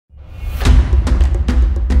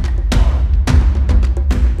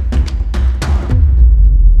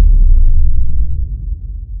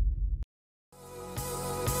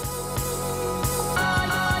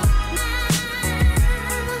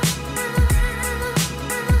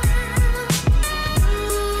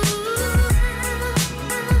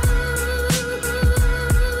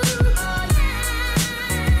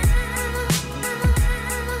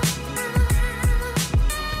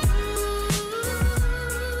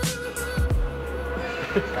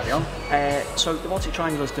Carry on. So the Baltic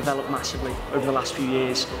Triangle has developed massively over the last few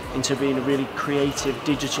years into being a really creative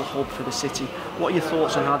digital hub for the city. What are your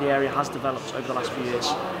thoughts on how the area has developed over the last few years?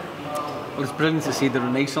 Well, it's brilliant to see the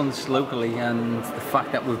renaissance locally and the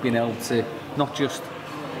fact that we've been able to not just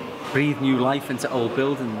breathe new life into old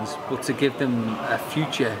buildings, but to give them a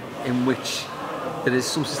future in which there is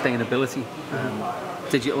some sustainability,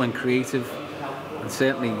 digital and creative, and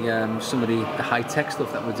certainly some of the high-tech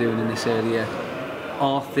stuff that we're doing in this area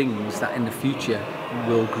are things that in the future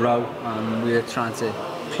will grow, and we're trying to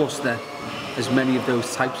cluster as many of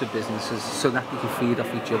those types of businesses so that they can feed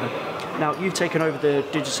off each other. Now, you've taken over the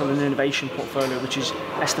digital and innovation portfolio, which is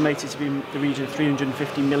estimated to be in the region of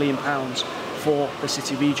 £350 million for the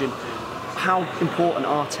city region. How important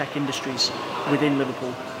are tech industries within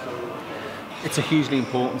Liverpool? It's a hugely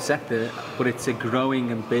important sector, but it's a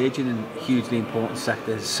growing and burgeoning hugely important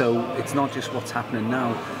sector. So it's not just what's happening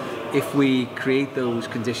now. If we create those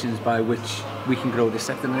conditions by which we can grow this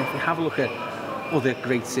sector, and if we have a look at other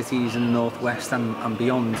great cities in the northwest and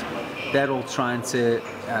beyond, they're all trying to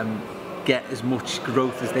get as much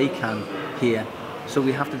growth as they can here. So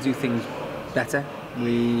we have to do things better.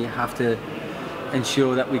 We have to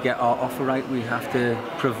ensure that we get our offer right. We have to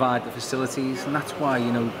provide the facilities, and that's why,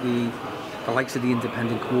 you know, the likes of the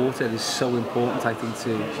independent quarter is so important, I think,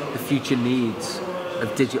 to the future needs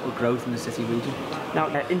of digital growth in the city region. Now,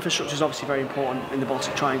 infrastructure is obviously very important in the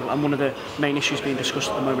Baltic Triangle, and one of the main issues being discussed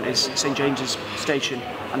at the moment is St James's Station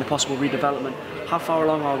and the possible redevelopment. How far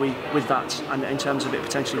along are we with that, and in terms of it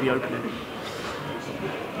potentially be opening?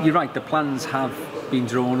 You're right, the plans have been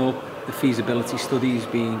drawn up, the feasibility studies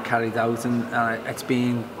being carried out, and it's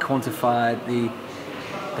being quantified,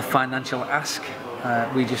 the financial ask.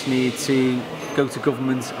 We just need to go to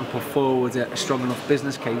government and put forward a strong enough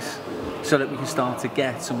business case so that we can start to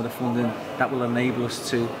get some of the funding that will enable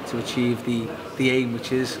us to achieve the aim,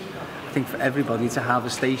 which is, I think, for everybody to have a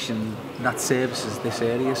station that services this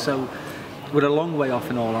area. So we're a long way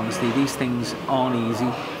off, in all honesty. These things aren't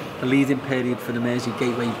easy. The lead-in period for the Mersey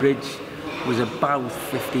Gateway Bridge was about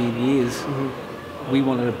 15 years. Mm-hmm. We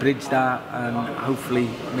want to bridge that and hopefully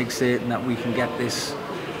make certain that we can get this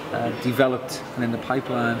developed and in the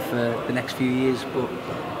pipeline for the next few years, but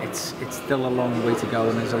it's still a long way to go,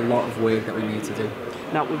 and there's a lot of work that we need to do.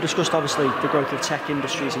 Now, we've discussed obviously the growth of tech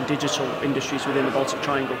industries and digital industries within the Baltic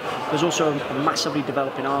Triangle. There's also a massively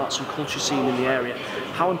developing arts and culture scene in the area.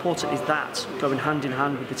 How important is that going hand in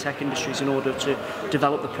hand with the tech industries in order to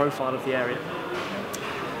develop the profile of the area?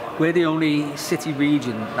 We're the only city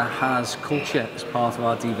region that has culture as part of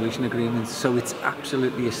our devolution agreement, so it's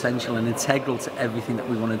absolutely essential and integral to everything that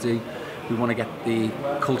we want to do. We want to get the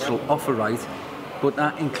cultural offer right, but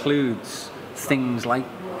that includes things like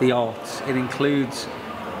the arts, it includes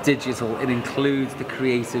digital, it includes the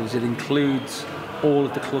creatives, it includes all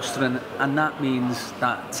of the clustering, and that means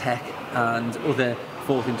that tech and other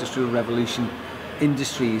fourth industrial revolution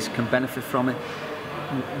industries can benefit from it.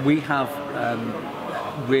 We have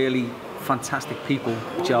really fantastic people,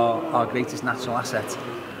 which are our greatest natural asset.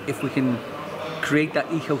 If we can create that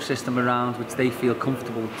ecosystem around which they feel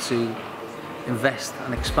comfortable to invest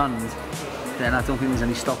and expand, then I don't think there's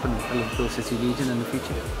any stopping the Liverpool City region in the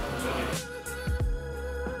future.